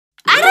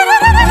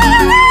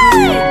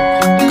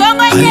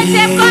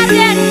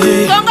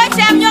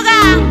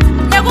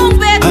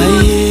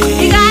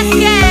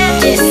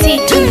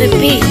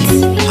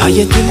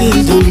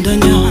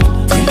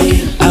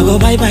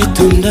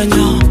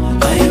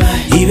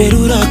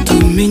Iberura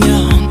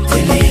tuminyan,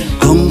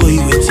 Kongo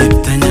iwe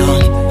cheptanyan,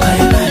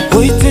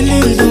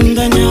 Oitilil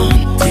tumdanyan,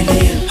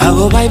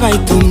 Ago bye bye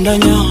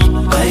tumdanyan,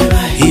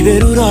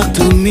 Iberura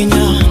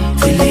tuminyan,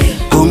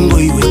 Kongo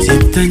iwe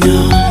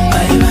cheptanyan.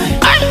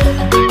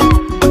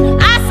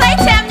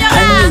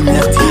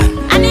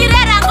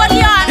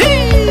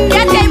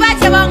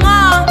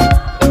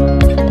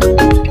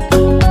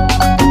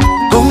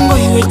 Kongo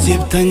iwe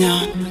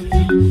cheptanyan,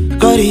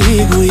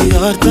 Karigo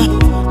igarta,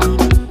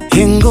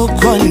 Hingo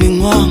kwani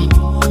ngwang,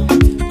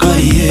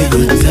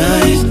 Kariego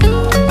tight,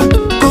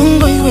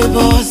 Kongo iwe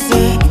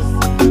bose,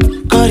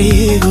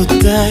 Kariego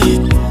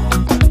tight,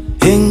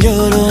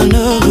 Enjoro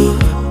nogu,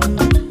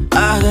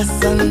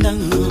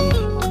 Agasandangu.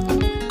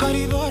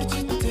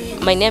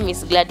 My name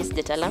is Gladys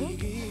And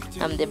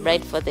I'm the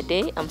bride for the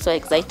day. I'm so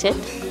excited.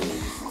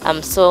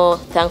 I'm so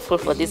thankful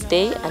for this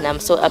day, and I'm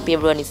so happy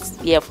everyone is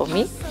here for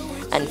me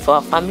and for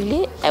our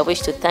family. I wish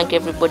to thank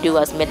everybody who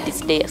has made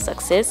this day a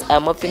success.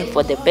 I'm hoping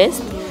for the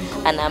best,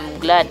 and I'm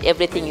glad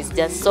everything is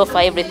just so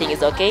far, everything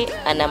is okay,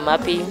 and I'm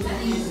happy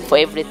for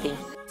everything.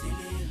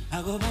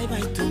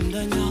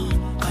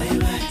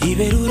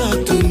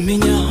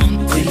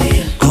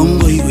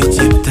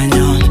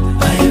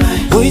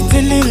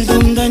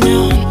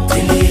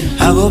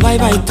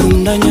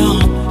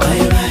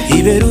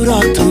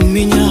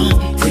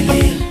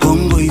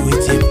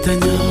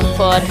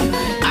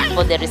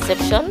 For the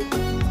reception,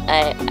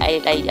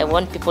 I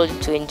want people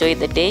to enjoy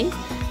the day.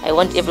 I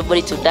want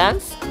everybody to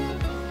dance,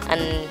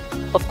 and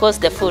of course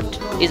the food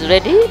is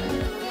ready,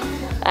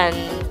 and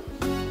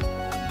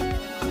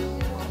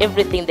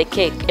everything, the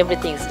cake,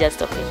 everything is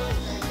just okay.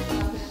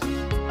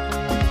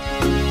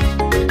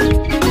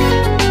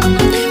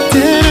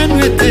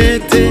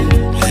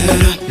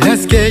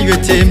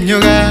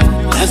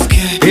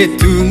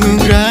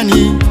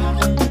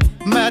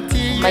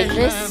 My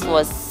dress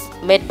was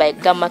made by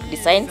Gamak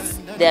Designs.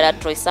 They are at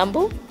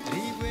Troisambu.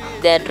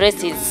 Their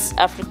dress is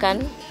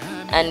African,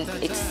 and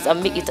it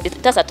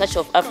has a touch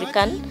of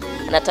African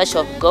and a touch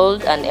of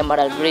gold and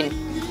emerald green.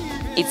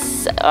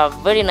 It's a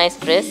very nice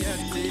dress.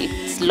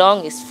 It's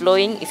long, it's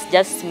flowing, it's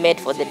just made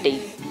for the day.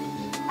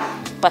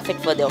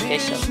 Perfect for the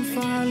occasion.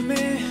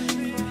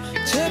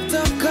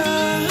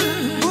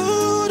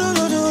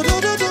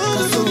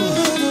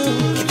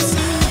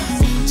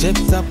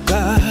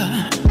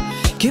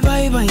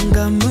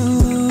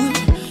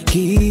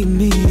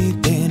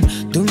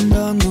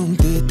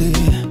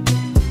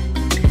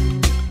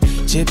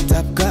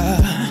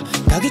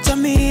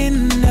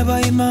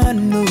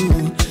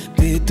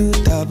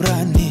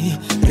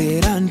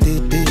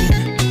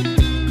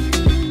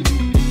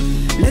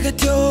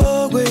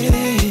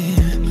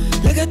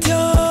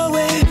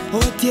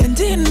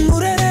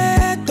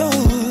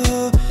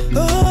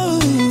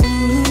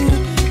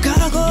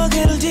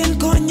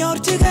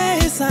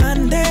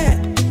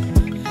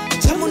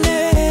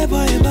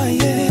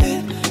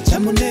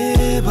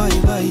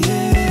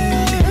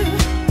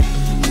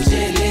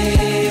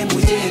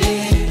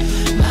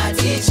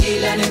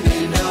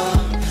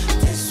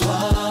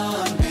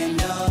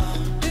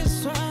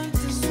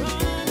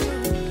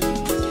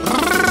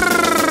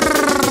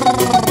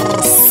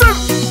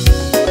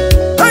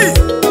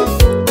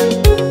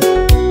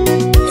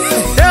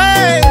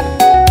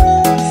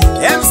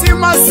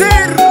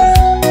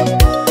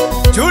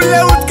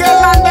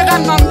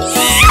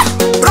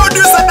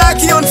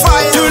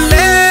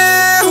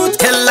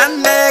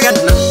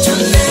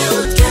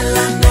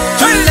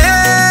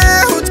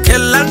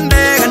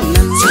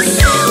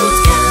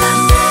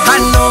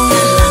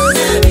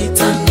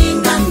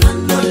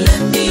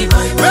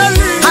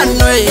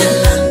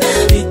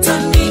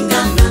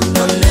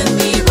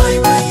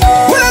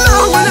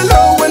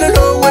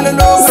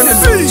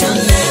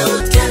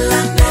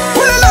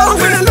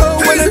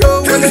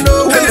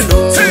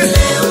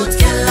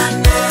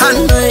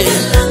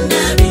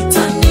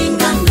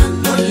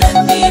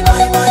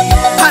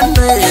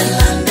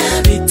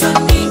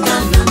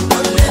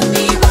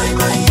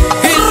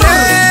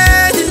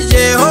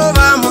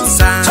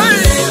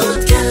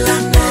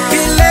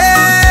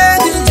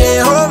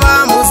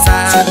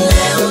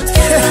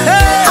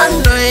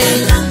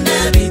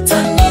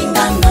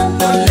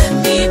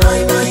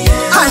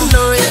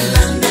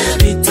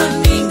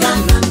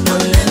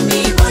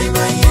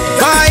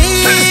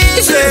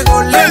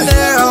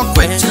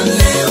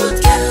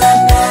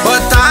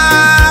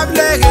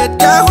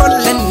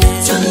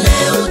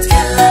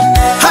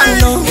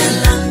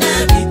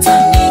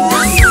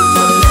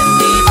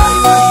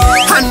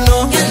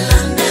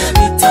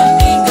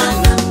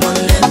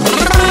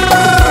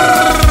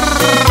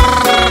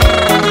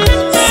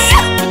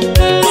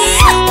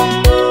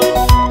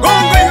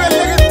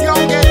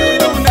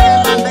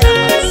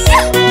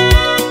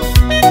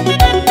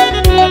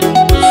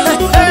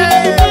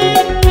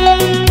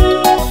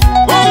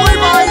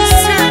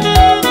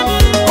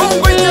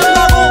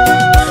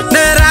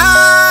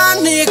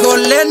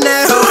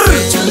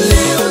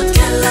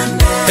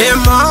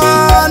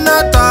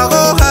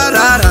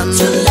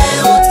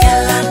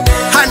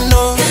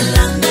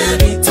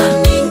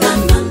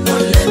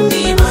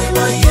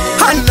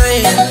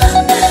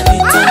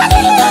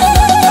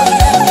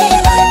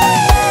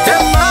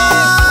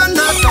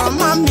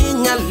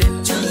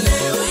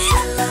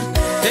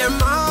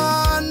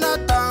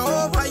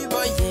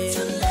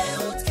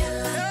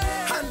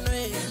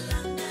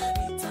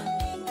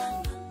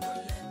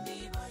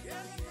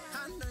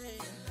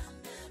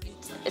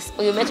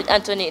 we met with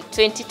Antony in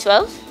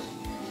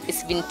 2012.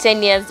 It's been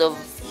 10 years of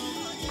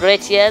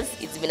great years.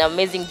 It's been an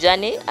amazing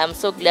journey. I'm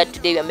so glad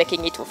today we are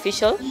making it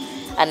official,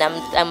 and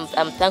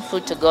I'm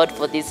thankful to God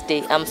for this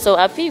day. I'm so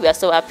happy. We are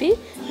so happy.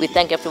 We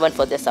thank everyone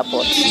for their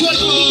support.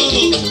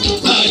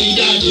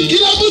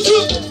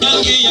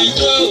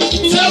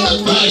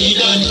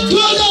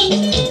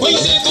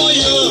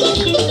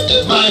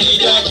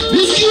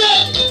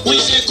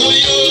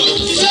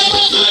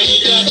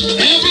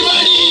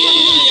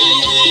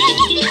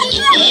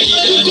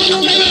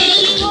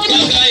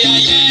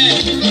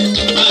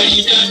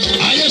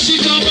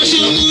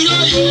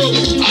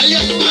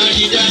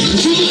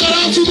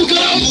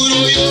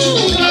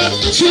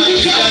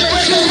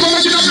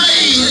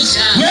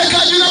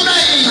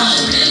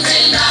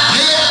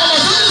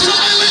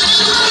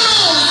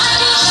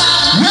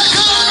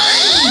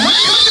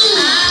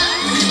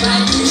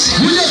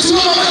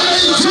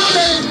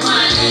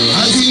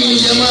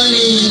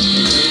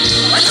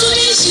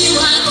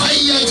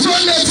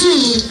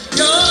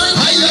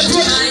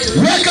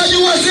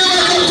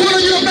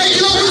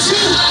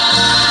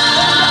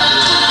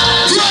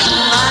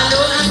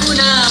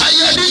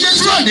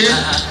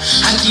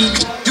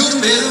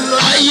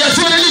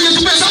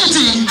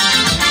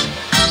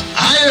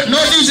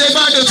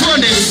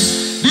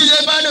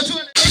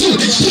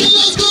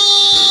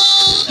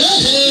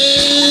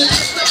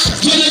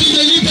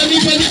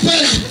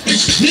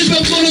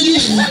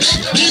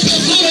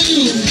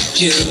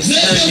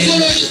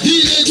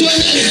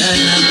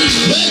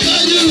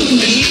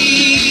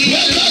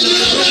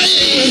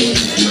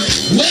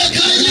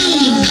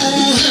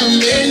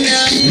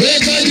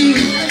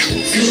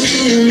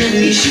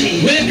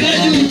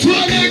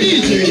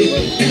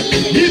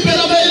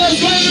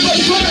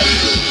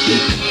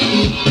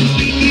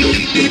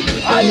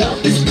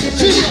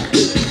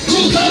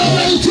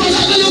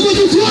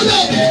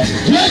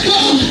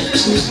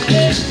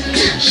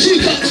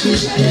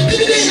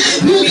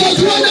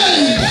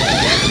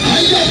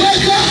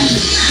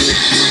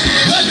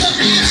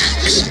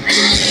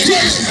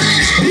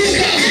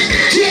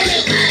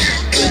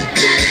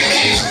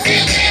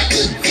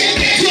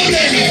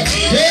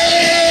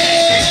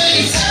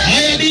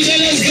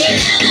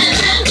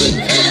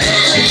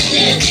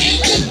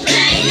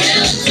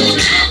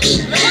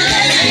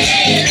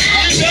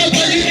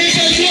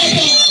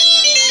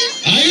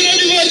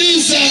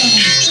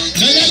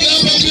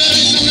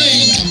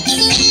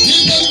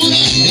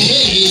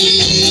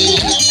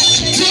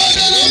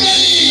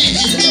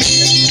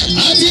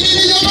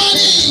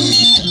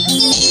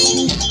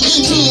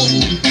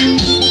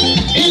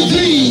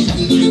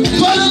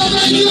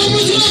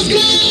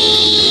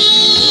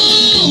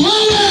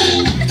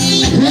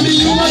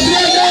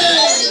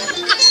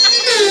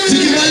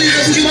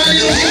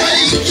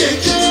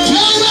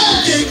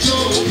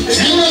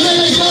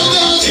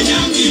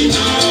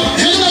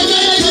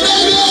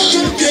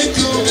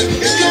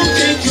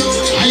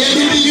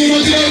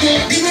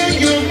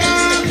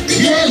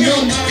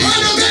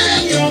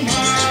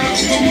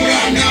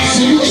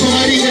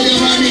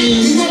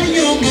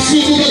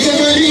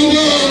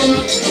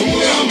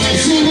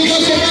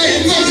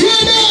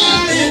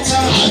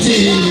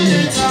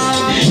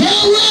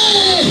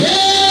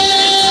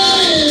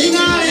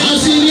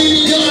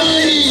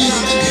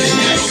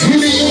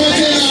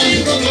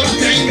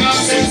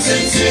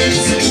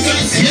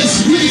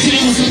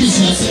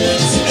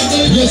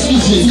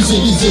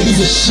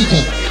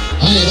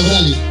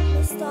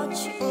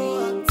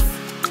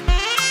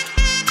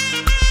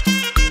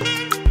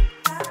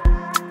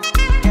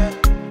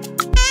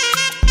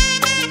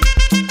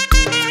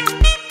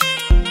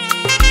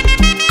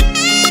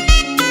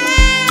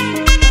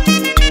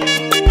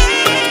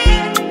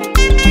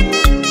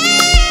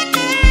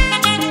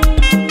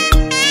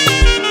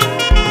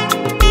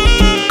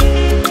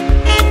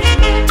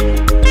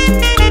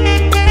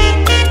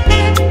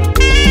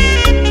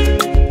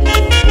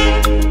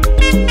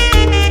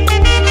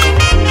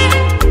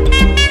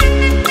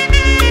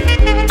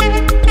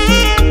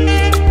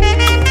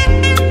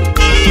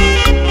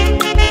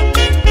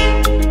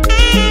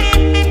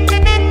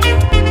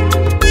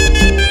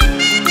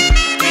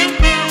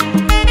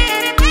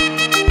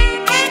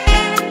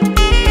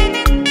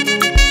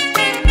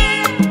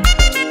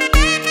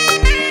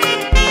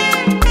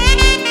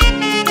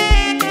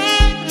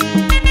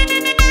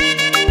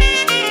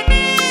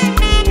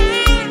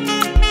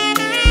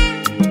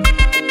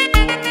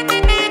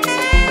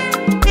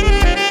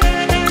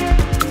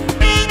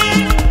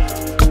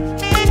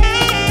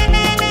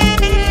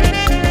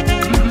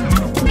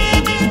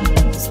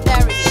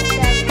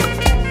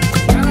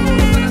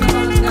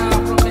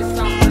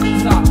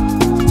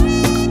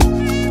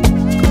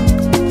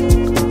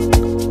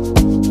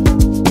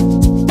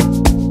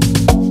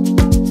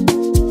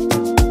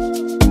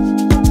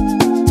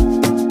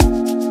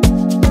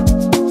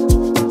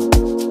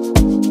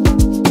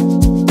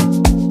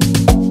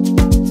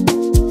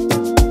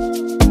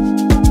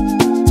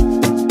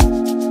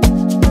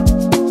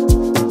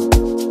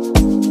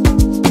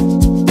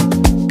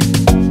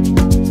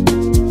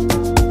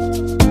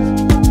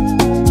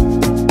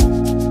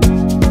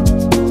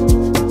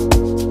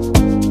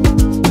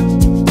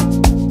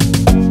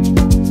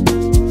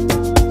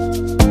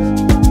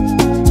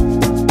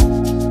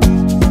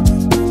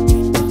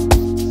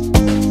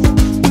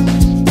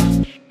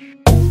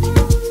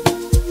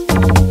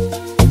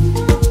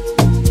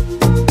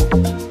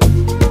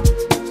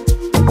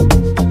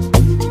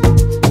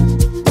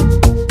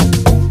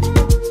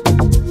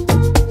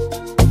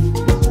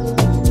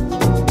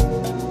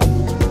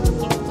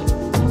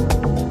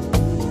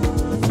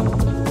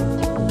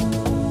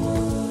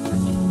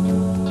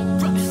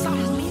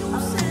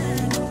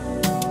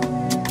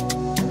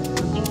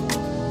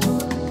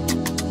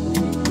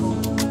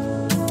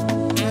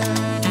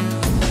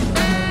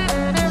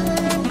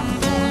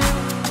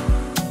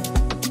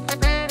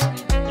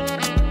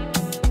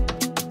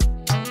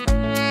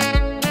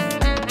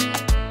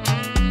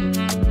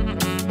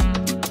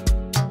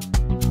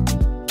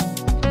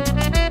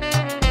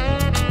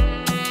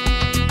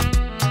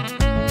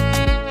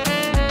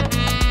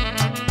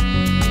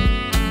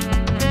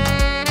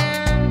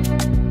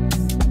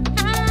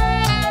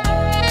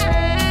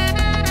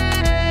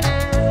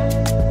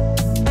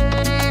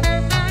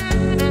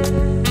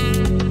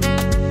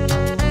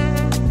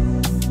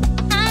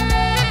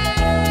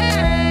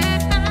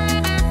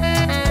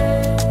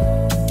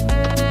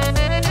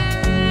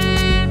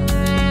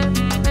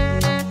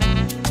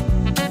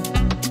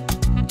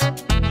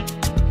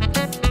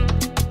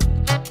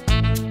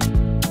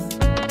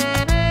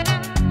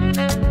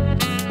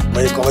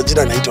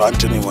 majina naitwa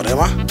Antony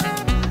Morema.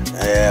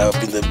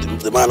 I've been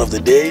the man of the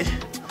day.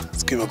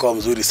 Siku imekuwa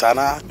mzuri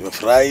sana,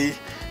 nimefurahi.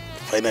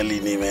 Finally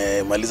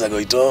nimemaliza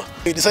Koito.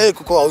 We decided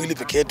kukuwa wawili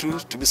peke yetu,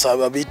 to be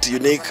a bit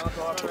unique.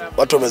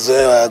 Watu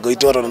wamezoea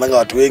Koito, wanaonanga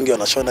watu wengi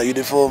wanashona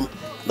uniform.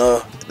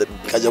 No,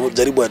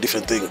 kajaribu a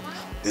different thing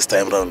this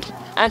time round.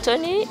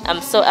 Antony,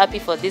 I'm so happy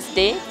for this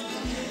day.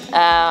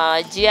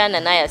 Gian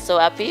and I are so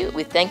happy.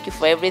 We thank you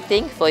for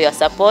everything, for your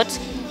support,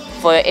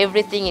 for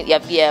everything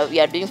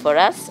you are doing for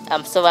us.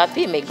 I'm so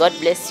happy. May God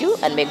bless you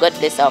and may God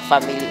bless our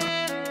family.